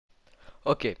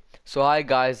Okay, so hi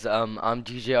guys, I'm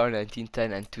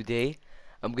DJR1910 and today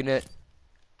I'm gonna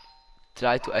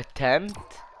try to attempt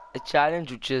a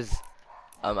challenge which is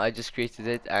I just created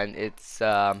it and it's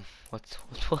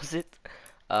what was it?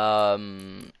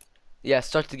 Um yeah,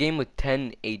 start the game with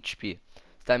 10 HP.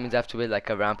 So that means I have to build like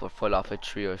a ramp or fall off a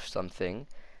tree or something.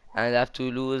 And I have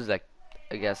to lose like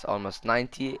I guess almost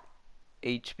 90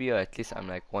 HP, or at least I'm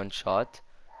like one shot.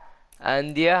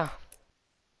 And yeah,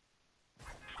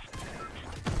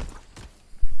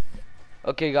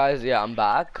 okay guys, yeah, I'm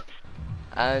back.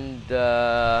 And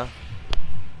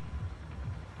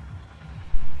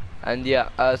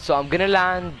yeah, so I'm gonna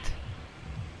land,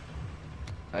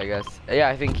 I guess. Yeah,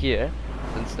 I think here,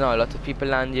 since now a lot of people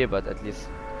land here, but at least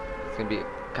it's gonna be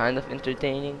kind of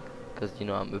entertaining, cause you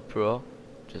know I'm a pro.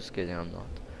 Just kidding, I'm not.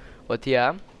 But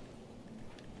yeah,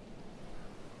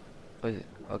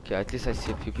 okay, at least I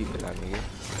see a few people landing here.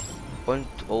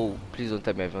 Oh, please don't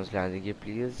tell me everyone's landing here,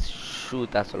 please.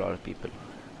 Shoot, that's a lot of people.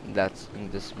 That's in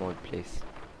this small place.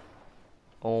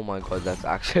 Oh my god, that's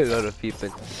actually a lot of people.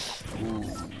 Ooh.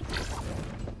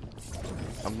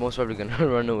 I'm most probably gonna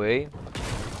run away.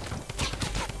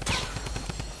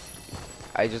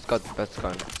 I just got the best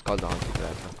gun. It's called the hunting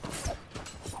rifle.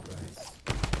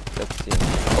 Let's see.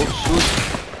 Oh shoot!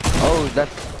 Oh,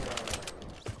 that's.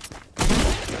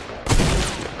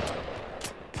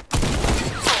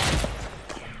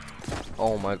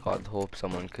 Oh my god! Hope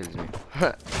someone kills me.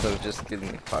 So just kill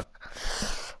me. Fuck.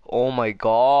 Oh my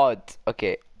god.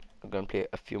 Okay, I'm gonna play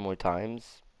a few more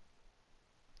times.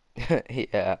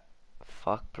 Yeah.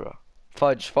 Fuck, bro.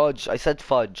 Fudge, fudge. I said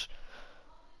fudge.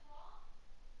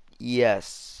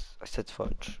 Yes, I said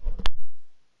fudge.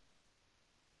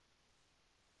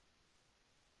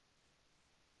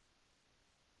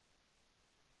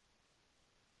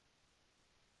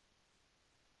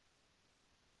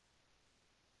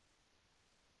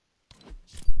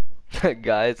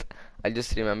 Guys, I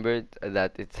just remembered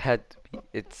that it had to be,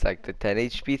 it's like the 10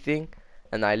 HP thing,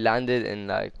 and I landed in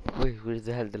like, wait, where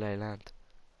the hell did I land?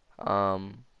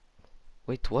 Um,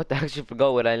 wait, what? I actually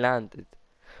forgot where I landed.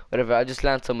 Whatever, I just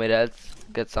land somewhere else,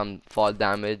 get some fall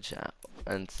damage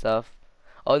and stuff.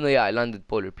 Oh no, yeah, I landed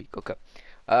Polar Peak. Okay,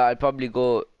 I'll probably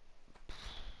go,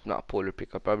 not Polar Peak.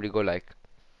 I'll probably go like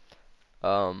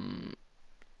um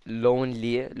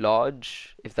Lonely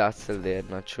Lodge if that's still there.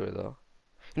 Not sure though.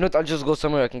 You know what? I'll just go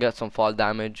somewhere I can get some fall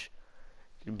damage.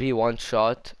 Be one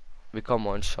shot, become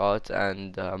one shot,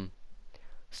 and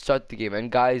start the game. And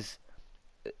guys,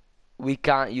 we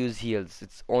can't use heals.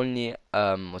 It's only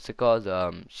what's it called?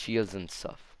 Shields and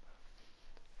stuff.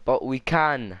 But we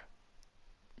can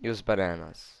use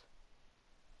bananas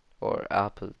or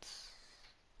apples.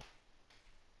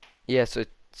 Yeah, so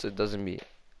it doesn't be,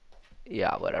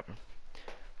 yeah, whatever.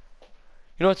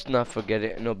 You know what's, not forget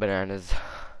it, no bananas,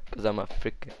 because I'm a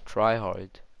freaking tryhard.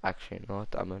 Actually not,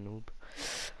 I'm a noob.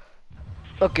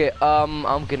 Okay,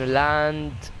 I'm gonna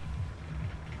land.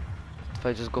 If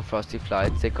I just go Frosty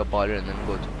Flight, take a baller, and then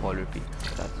go to Polar Peak.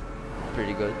 That's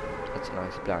pretty good. That's a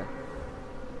nice plan.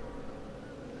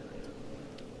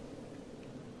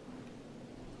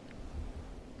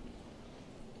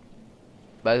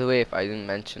 By the way, if I didn't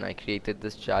mention, I created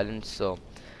this challenge, so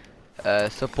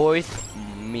support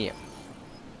me.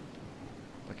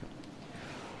 Okay,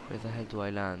 where the hell do I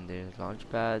land? There's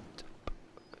launchpad.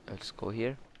 Let's go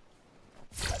here.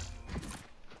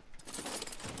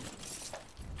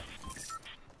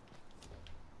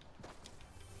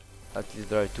 At least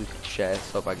there are two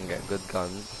chests, hope I can get good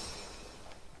guns.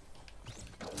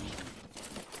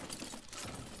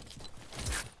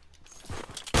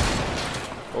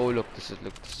 Oh look, this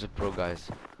is a pro, guys.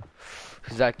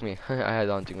 He's like me. I had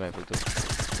hunting rifle too.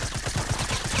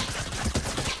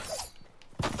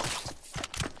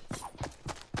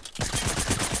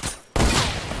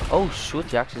 Oh shoot,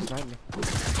 he actually sniped me.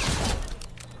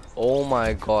 Oh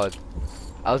my god.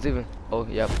 I was even, oh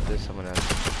yeah, but there's someone else.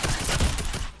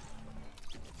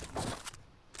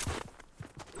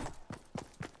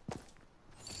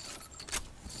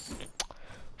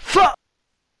 Fuck!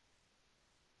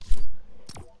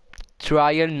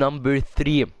 Trial number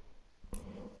 3.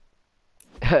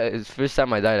 It's the first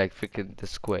time I died like freaking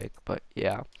this quick, but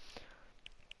yeah.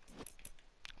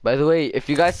 By the way, if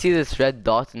you guys see this red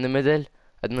dot in the middle,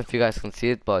 I don't know if you guys can see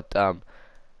it, but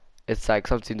it's like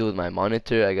something to do with my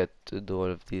monitor. I get to do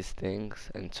all of these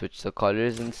things and switch the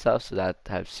colors and stuff, so that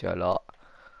helps you a lot.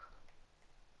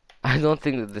 I don't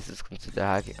think that this is considered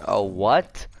hacking. Oh,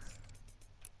 what?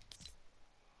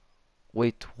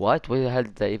 Wait, what? Where the hell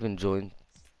did I even join?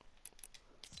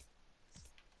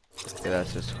 Okay,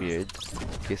 that's just weird.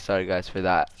 Okay, sorry guys for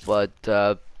that. But,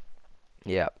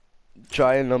 yeah.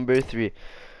 Trial number 3.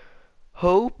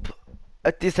 Hope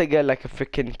at least I get like a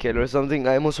freaking kill or something.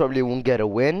 I most probably won't get a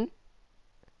win.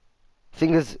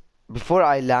 Thing is, before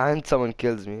I land, someone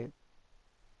kills me.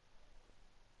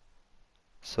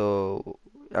 So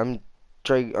going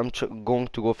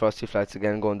to go frosty flats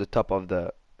again, go on the top of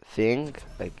the thing,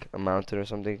 like a mountain or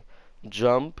something.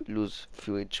 Jump, lose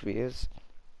few HPs.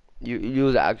 You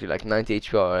lose actually like 90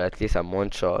 HP or at least I'm one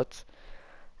shot.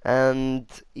 And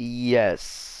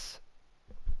yes,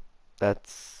 that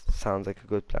sounds like a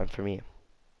good plan for me.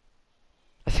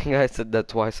 I think I said that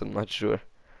twice, I'm not sure.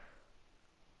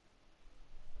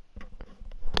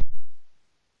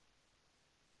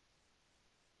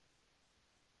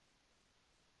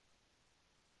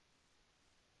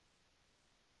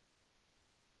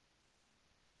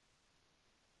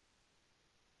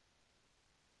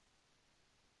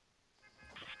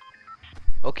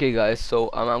 Okay guys, so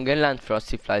I'm gonna land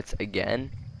frosty flights again.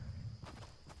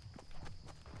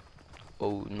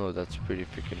 Oh no, that's pretty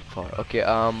freaking far. Okay,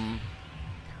 no,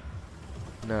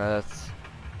 that's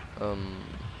um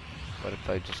what if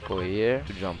I just go here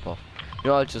to jump off? You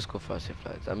know, I'll just go frosty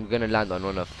flights. I'm gonna land on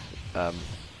one of um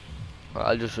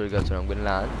I'll just show you guys where I'm gonna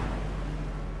land.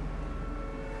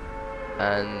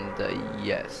 And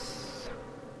yes,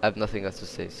 I have nothing else to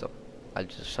say, so I'll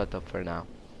just shut up for now.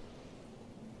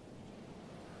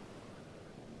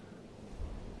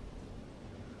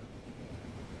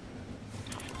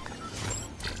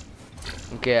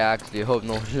 Okay, I actually hope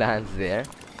no one lands there.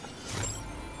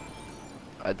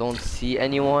 I don't see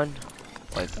anyone.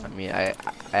 But I mean, I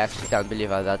actually can't believe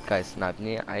how that guy snapped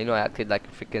me. I know I acted like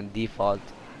a freaking default,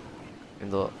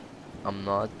 even though I'm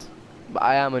not. But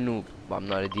I am a noob, but I'm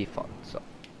not a default, so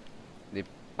they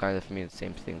kind of mean the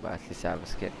same thing. But at least I have a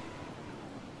skin.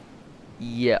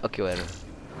 Yeah, okay, whatever.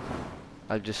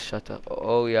 I'll just shut up.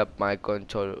 Oh, yep, my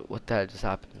controller. What the hell just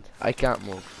happened? I can't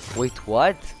move. Wait,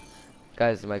 what?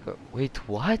 Guys, wait,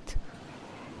 what?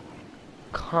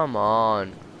 Come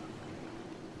on.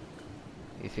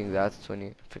 You think that's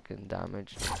 20 freaking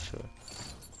damage? Not sure.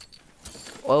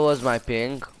 What was my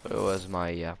ping? Or was my,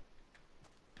 yeah.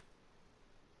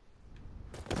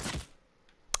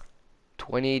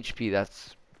 20 HP,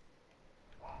 that's...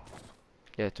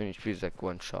 Yeah, 20 HP is like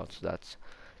one shot, so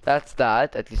that's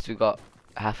that. At least we got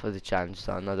half of the challenge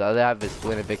done. Now the other half is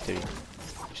win a victory.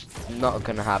 Which is not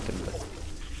gonna happen, but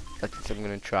at least I'm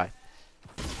gonna try.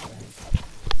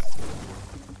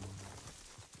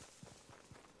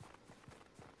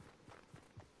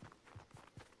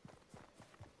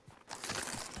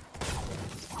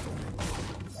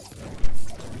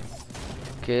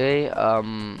 Okay,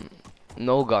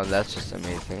 no gun, that's just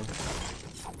amazing.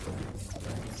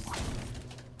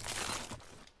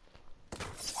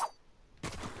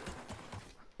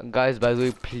 Guys, by the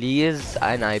way, please,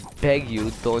 and I beg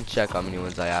you, don't check how many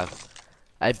wins I have.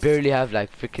 I barely have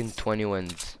like freaking 20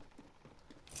 wins.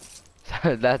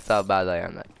 That's how bad I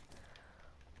am. Like,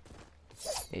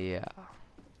 yeah,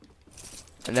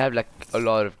 and I have like a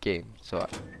lot of games, so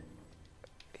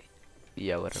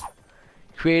yeah, whatever.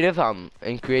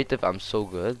 In creative, I'm so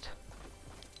good.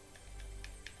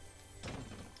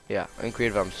 Yeah, in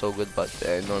creative, I'm so good, but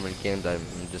in normal games, I'm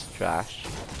just trash.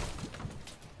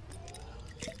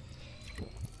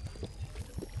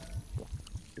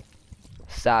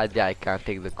 Sadly, I can't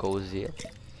take the cozy.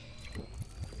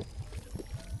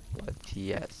 But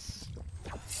yes.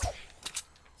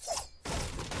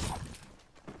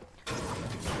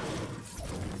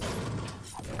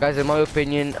 Guys, in my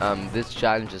opinion, this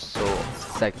challenge is so,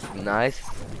 it's like nice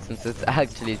since it's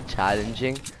actually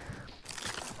challenging.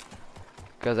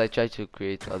 Because I tried to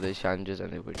create other challenges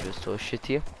and they were just so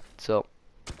shitty. So,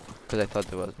 because I thought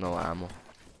there was no ammo.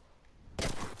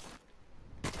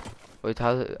 Wait,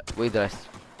 wait,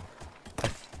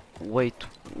 wait,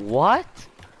 what?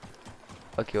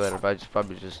 Okay, whatever, I just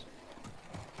probably just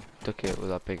took it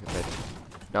without paying attention.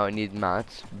 Now I need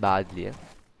mats badly.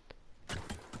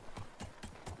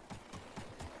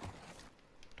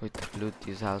 Wait, loot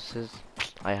these houses.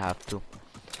 I have to.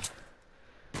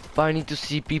 But I need to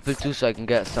see people too so I can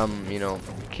get some, you know,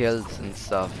 kills and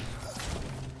stuff.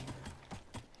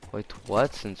 Wait,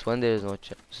 what? Since when there is no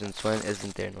since when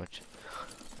isn't there no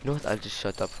You know what? I'll just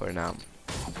shut up for now.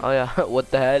 Oh yeah,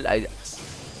 what the hell?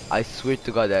 I swear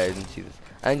to God I didn't see this.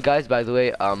 And guys, by the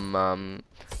way,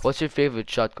 what's your favorite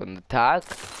shotgun? The tac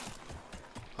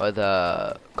or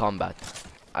the combat?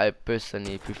 I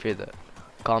personally prefer the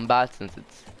combat since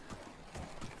it's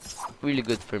really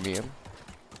good for me.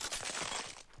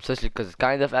 Especially because it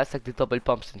kind of acts like the double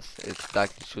pump since it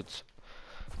actually shoots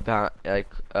like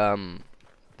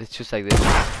it shoots like this.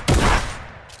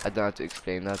 I don't have to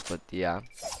explain that, but yeah,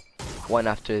 one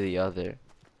after the other.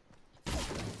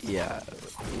 Yeah,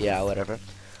 Yeah, whatever.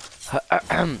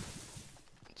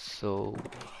 So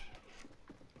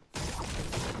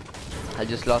I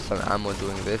just lost some ammo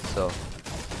doing this, so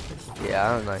yeah,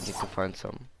 I don't know, I need to find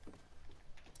some.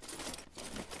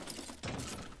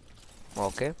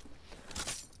 Okay.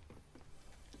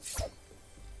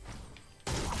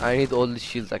 I need all the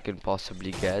shields I can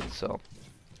possibly get, so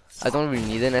I don't really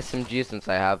need an SMG since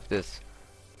I have this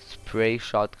spray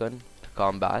shotgun to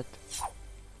combat.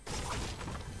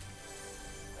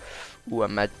 Ooh, a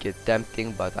medkit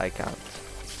tempting, but I can't.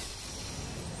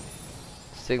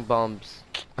 Stink bombs.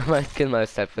 I might kill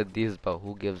myself with these, but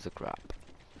who gives a crap?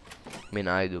 I mean,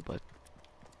 I do, but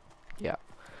yeah.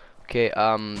 Okay,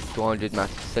 200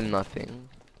 mats is still nothing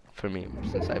for me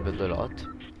since I build a lot.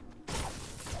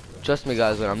 Trust me,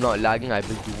 guys, when I'm not lagging, I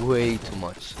build way too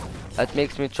much. That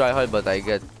makes me try hard, but I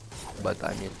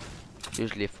mean,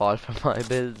 usually fall from my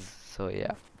builds. So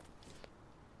yeah.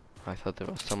 I thought there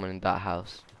was someone in that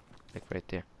house, like right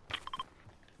there.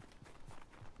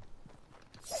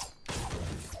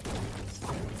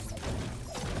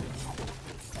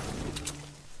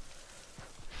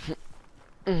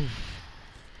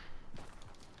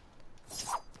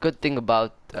 Good thing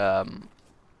about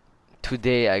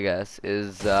today, I guess,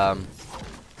 is I'm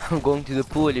going to the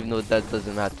pool, even though that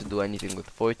doesn't have to do anything with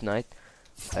Fortnite.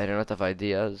 I ran out of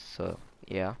ideas, so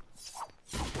yeah.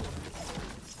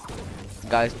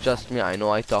 Guys, trust me, I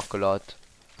know I talk a lot.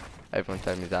 Everyone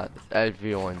tells me that.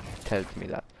 Everyone tells me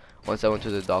that. Once I went to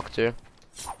the doctor,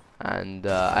 and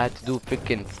I had to do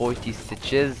freaking 40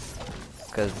 stitches,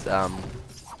 because I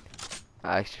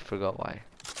actually forgot why.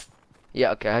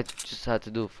 Yeah, okay, just had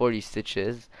to do 40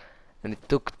 stitches, and it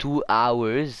took 2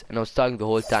 hours, and I was talking the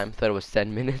whole time, thought it was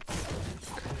 10 minutes.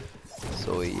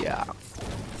 So yeah.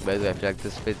 By the way, I feel like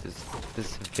this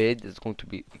vid is going to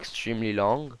be extremely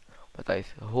long, but I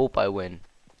hope I win.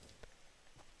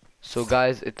 So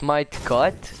guys, it might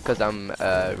cut because I'm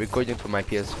recording for my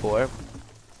PS4,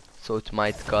 so it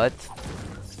might cut,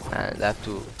 and I have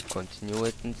to continue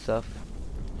it and stuff.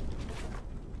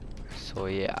 So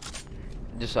yeah,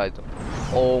 just so I don't.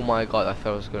 Oh my god, I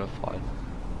thought I was gonna fall.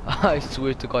 I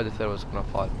swear to God, I thought I was gonna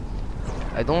fall.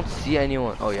 I don't see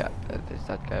anyone. Oh yeah, there's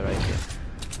that guy right there.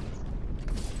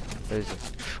 Where is he?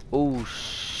 Oh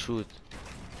shoot.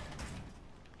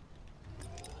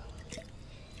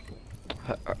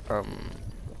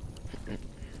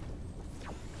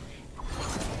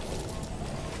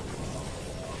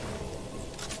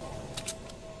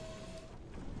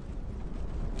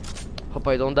 Hope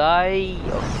I don't die.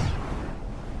 Okay.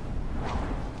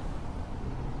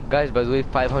 Guys, by the way,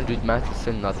 500 mats is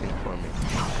still nothing for me.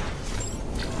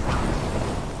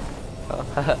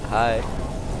 Hi.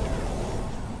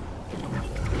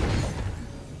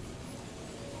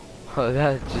 Oh,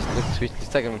 that just looks sweet.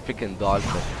 It's like I'm a freaking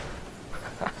dolphin.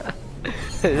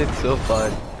 It's so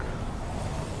fun.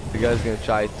 You guys gonna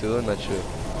try it too? Not sure.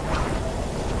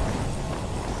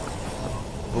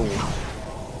 Boom.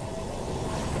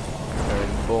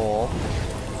 And boom.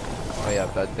 Oh yeah,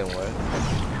 that didn't work.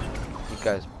 You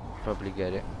guys probably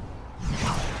get it.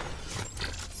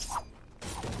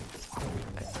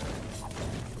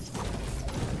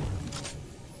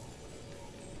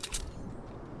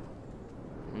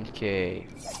 Okay.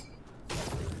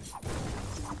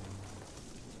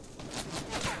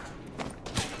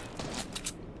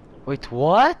 Wait,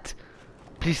 what?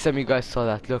 Please tell me you guys saw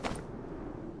that. Look.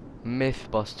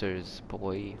 Mythbusters,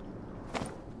 boy.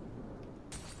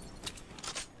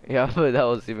 Yeah, but that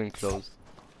was even close.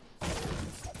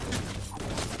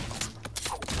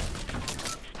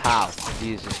 How?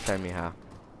 Please just tell me how.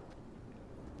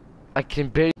 I can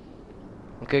barely.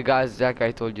 Okay, guys, that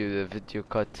guy told you the video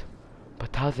cut.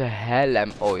 But how the hell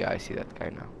am. Oh, yeah, I see that guy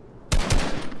now.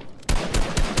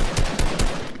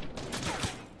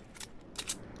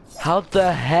 How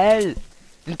the hell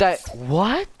didn't I?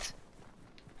 What?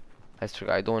 I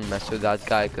swear I don't mess with that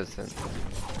guy because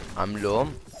I'm low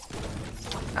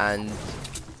and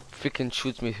freaking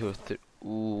shoots me through.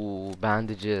 Ooh,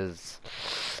 bandages.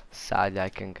 Sadly, I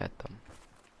can get them.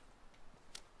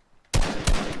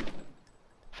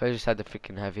 If I just had the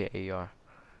freaking heavy AR.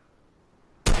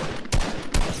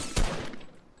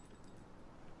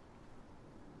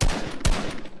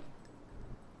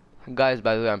 Guys,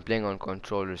 by the way, I'm playing on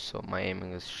controller, so my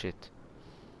aiming is shit.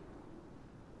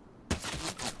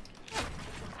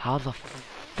 How the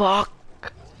fuck?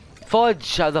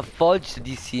 Fudge! How the fudge did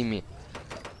he see me?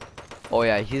 Oh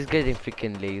yeah, he's getting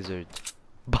freaking lasered.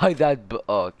 By that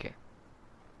oh, okay.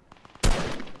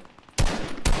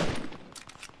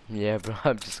 Yeah, bro,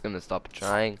 I'm just gonna stop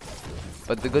trying.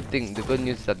 But the good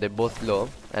news is that they're both low,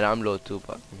 and I'm low too,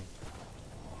 but...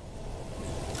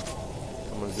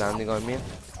 someone's landing on me.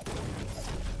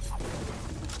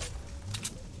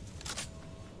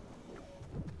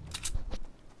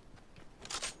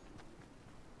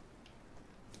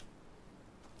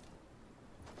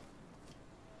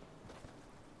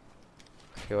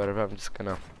 Okay, whatever, I'm just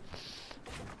gonna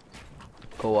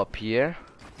go up here.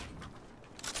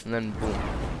 And then boom.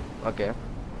 Okay.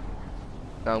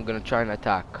 Now I'm gonna try and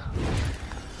attack.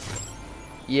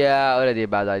 Yeah, already a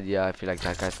bad idea. I feel like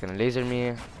that guy's gonna laser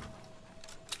me.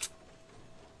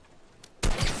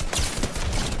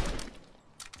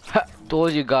 Ha!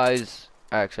 Told you guys.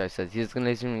 Actually, I said he's gonna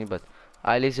laser me, but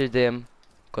I lasered him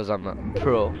because I'm a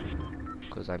pro.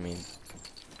 Because I mean,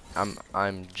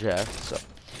 I'm Jeff. So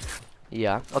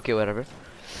yeah. Okay, whatever.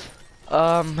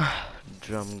 Um,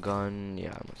 drum gun.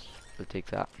 Yeah, we'll take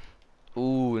that.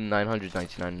 Ooh,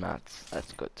 999 mats.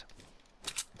 That's good.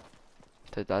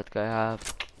 Did that guy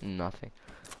have nothing?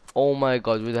 Oh my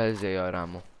god, what the hell is AR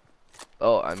ammo?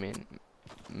 Oh, I mean,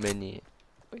 mini.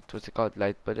 Wait, what's it called?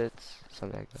 Light bullets?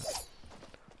 Something like that.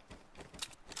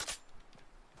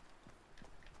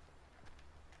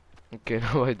 Okay,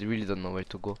 now I really don't know where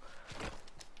to go.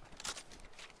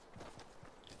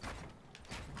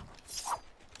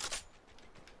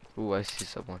 Ooh, I see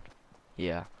someone.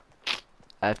 Yeah.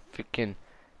 I have freaking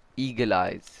eagle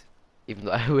eyes. Even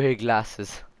though I wear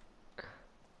glasses.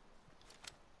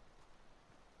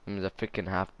 I'm the freaking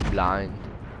half blind.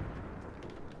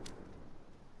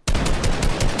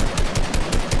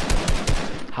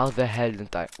 How the hell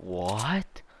didn't I?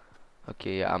 What?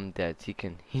 Okay, yeah, I'm dead.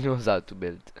 He knows how to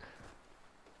build.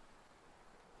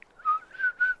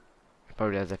 He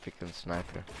probably has a freaking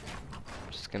sniper.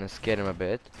 Just gonna scare him a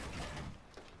bit.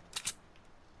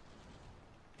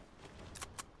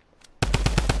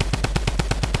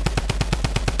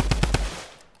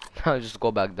 I'll just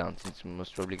go back down since we're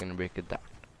most probably gonna break it down.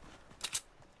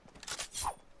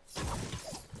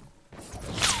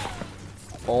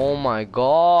 Oh my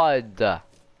god!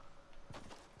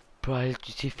 Bro, I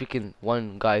just see freaking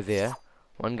one guy there,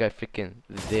 one guy freaking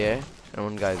there, and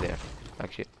one guy there.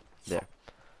 Actually, there.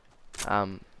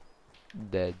 I'm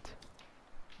dead.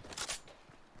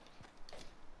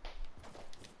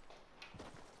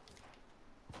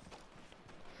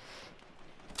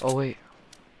 Oh wait.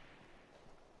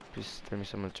 Please tell me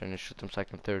someone's trying to shoot him so I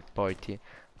can third party.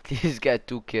 Please get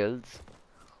 2 kills.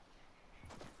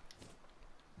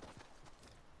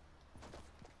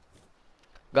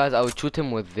 Guys, I would shoot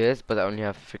him with this, but I only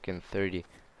have freaking 30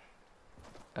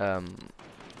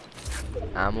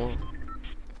 ammo.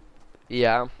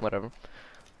 Yeah, whatever.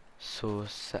 So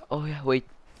oh yeah, wait.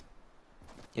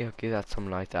 Yeah, okay, that's some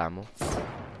light ammo.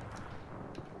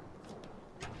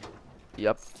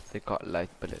 Yep, they got light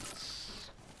bullets.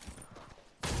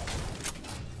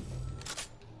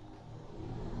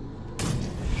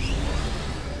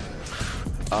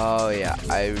 Oh yeah,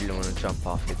 I really want to jump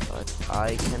off it, but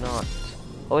I cannot.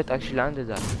 Oh, it actually landed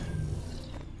that.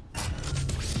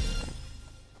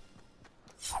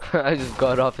 I just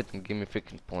got off it and gave me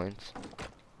freaking points.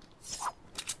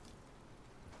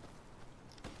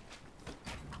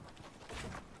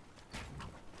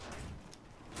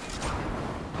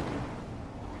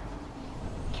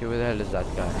 Okay, where the hell is that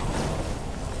guy?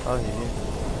 Oh, he's here.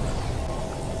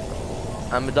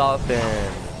 I'm a dolphin.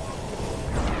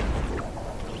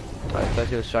 I thought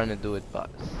he was trying to do it, but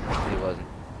he wasn't.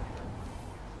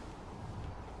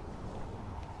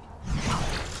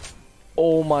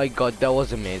 Oh my god, that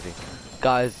was amazing.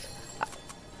 Guys,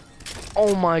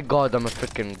 oh my god, I'm a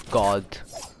freaking god.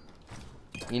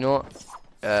 You know,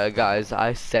 guys,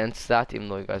 I sense that, even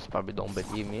though you guys probably don't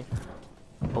believe me.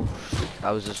 Oh shit,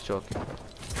 I was just joking.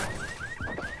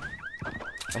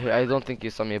 I don't think he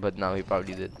saw me, but now he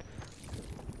probably did.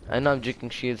 I know I'm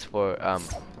drinking shields for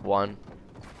 1.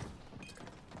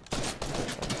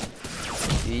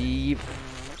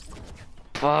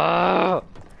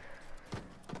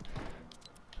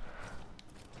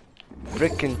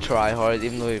 Freaking try hard,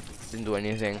 even though he didn't do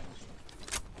anything.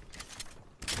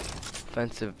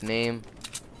 Offensive name.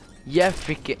 Yeah,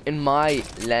 freaking in my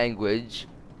language,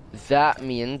 that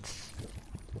means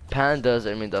pandas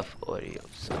are made of Oreos.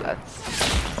 So that's.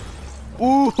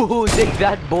 Ooh, take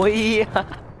that, boy!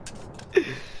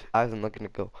 I'm not gonna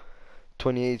go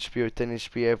 20 HP or 10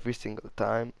 HP every single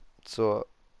time. So,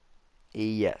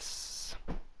 yes.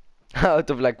 Out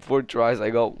of like 4 tries,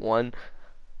 I got 1.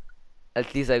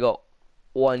 At least I got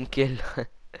 1 kill.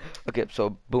 Okay,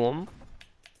 so boom.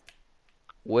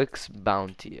 Wix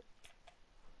bounty.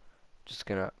 Just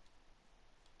gonna.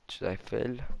 Should I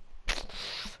fill?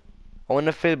 I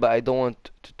wanna fill, but I don't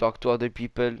want to talk to other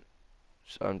people.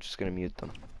 So I'm just gonna mute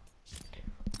them.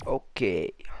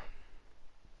 Okay.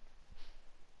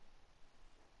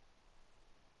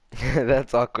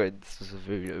 That's awkward. This is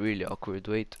really, really awkward.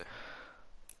 Wait.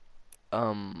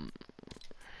 Um,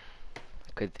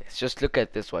 look at this. Just look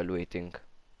at this while waiting.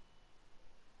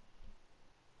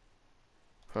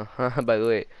 By the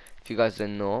way, if you guys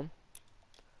didn't know,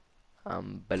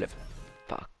 but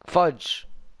fuck, fudge,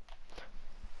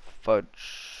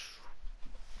 fudge.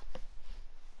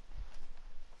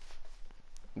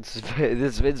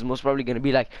 This vid's most probably gonna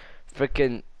be like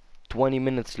freaking 20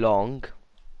 minutes long.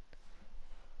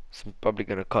 So I'm probably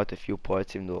gonna cut a few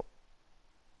parts, even though,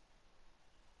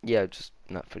 yeah, just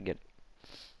not forget.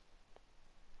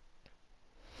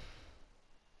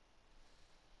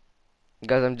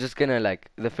 Guys, I'm just gonna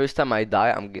like the first time I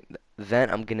die, I'm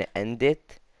gonna end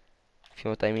it. If you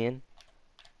know what I mean,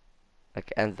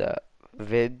 like end the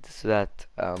vid so that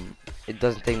it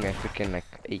doesn't take me a freaking like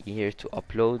a year to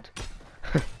upload.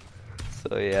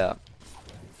 So yeah.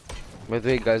 By the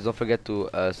way, guys, don't forget to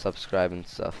subscribe and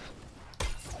stuff.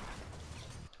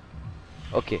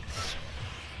 Okay.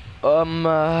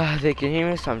 They can hear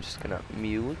me, so I'm just gonna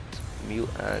mute,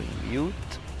 and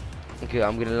mute. Okay,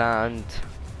 I'm gonna land.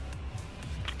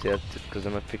 Just because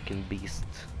I'm a freaking beast.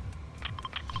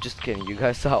 Just kidding. You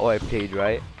guys saw how I played,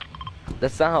 right?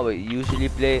 That's not how I usually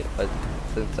play, but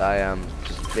since I am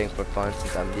just playing for fun,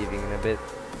 since I'm leaving in a bit,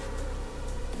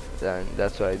 then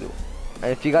that's what I do. And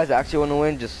if you guys actually want to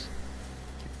win, just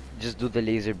do the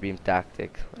laser beam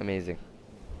tactic. Amazing.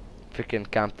 Freaking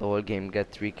camp the whole game,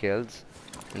 get 3 kills,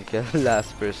 and kill the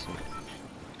last person.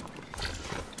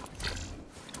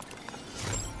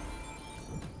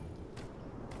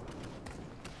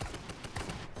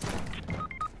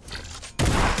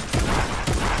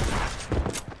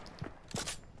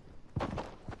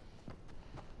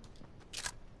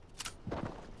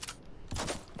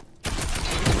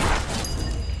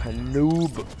 A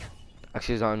noob.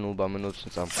 Actually, it's not a noob. I'm a noob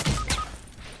since I'm.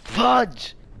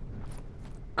 Fudge!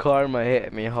 Karma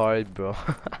hit me hard, bro.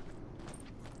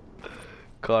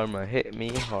 Karma hit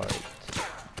me hard.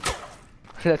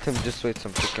 Let him just wait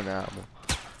some freaking ammo.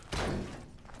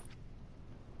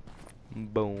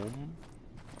 Boom.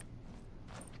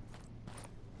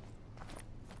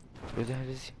 Where the hell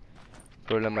is he?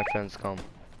 Bro, let my friends come.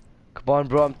 Come on,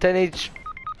 bro. I'm 10 H.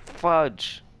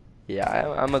 Fudge.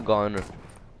 Yeah, I'm a goner.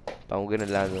 But I'm gonna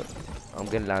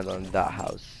land on that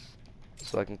house,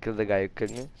 so I can kill the guy who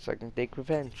killed me, so I can take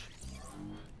revenge.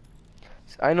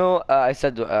 So I know I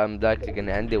said I'm likely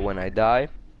gonna end it when I die,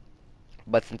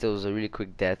 but since it was a really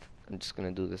quick death, I'm just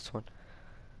gonna do this one.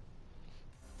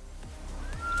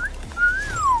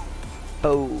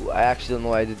 Oh, I actually don't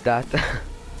know why I did that.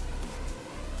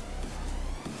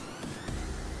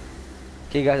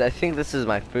 Okay, guys, I think this is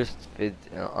my first vid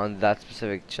on that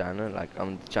specific channel, like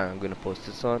on the channel I'm gonna post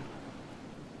this on.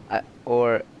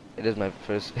 Or it is my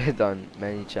first vid on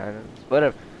many channels.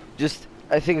 Whatever. Just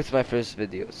I think it's my first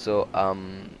video. So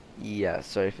yeah,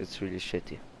 sorry if it's really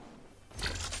shitty.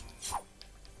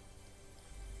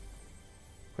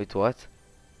 Wait, what?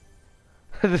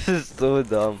 This is so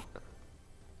dumb.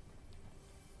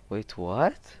 Wait,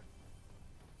 what?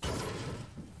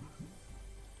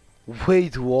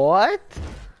 Wait, what?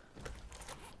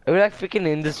 Are we like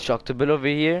freaking indestructible over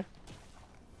here?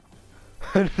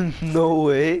 No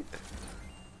way,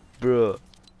 bro.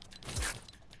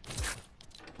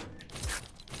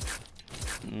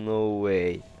 No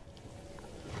way.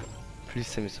 Please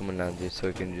send me someone down there so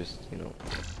I can just, you know.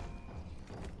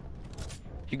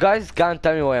 You guys can't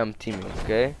tell me why I'm teaming,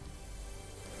 okay?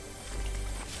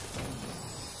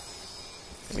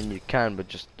 I mean, you can, but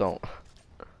just don't.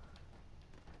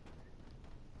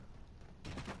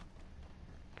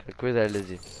 Like, where the hell is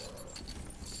he?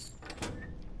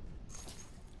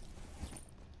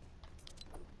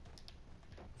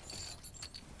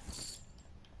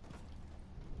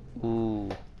 Ooh,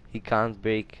 he can't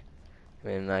break. I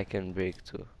mean, I can break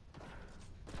too.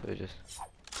 So just.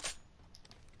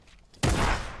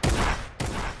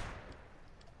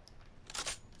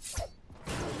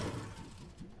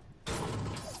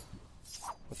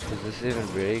 Does this even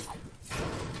break?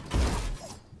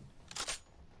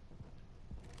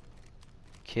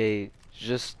 Okay,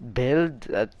 just build.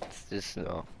 That's just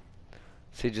no.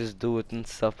 Say just do it and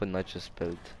stuff, but not just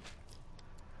build.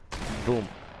 Boom.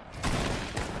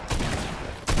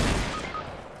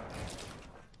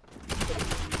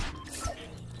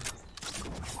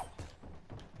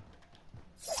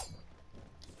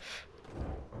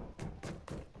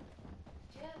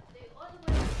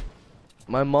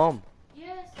 My mom.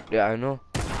 Yes. Yeah, I know.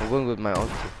 I'm going with my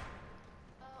auntie.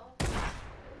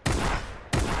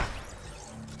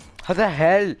 How the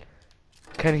hell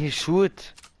can he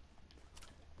shoot?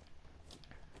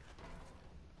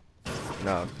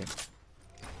 No, okay.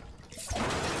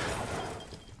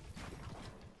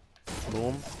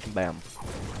 Boom, bam.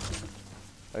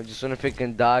 I just wanna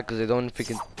freaking die because I don't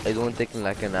take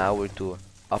like an hour to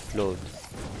upload.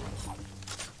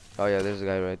 Oh yeah, there's a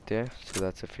guy right there. So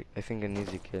that's I think an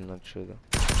easy kill, not sure though.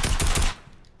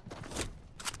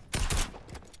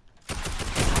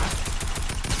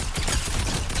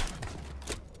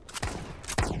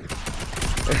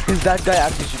 Is that guy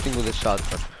actually shooting with a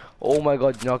shotgun? Oh my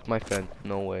god, knocked my friend.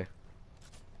 No way.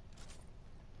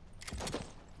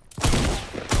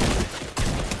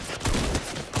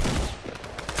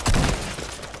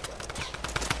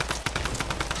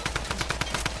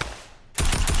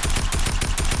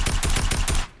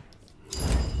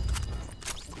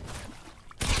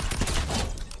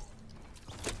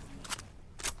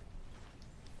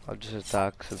 I'll just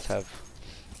attack since I have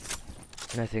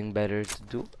nothing better to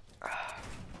do.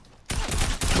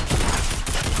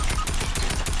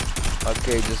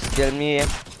 Okay, just kill me.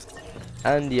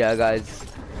 And yeah, guys.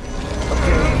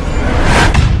 Okay,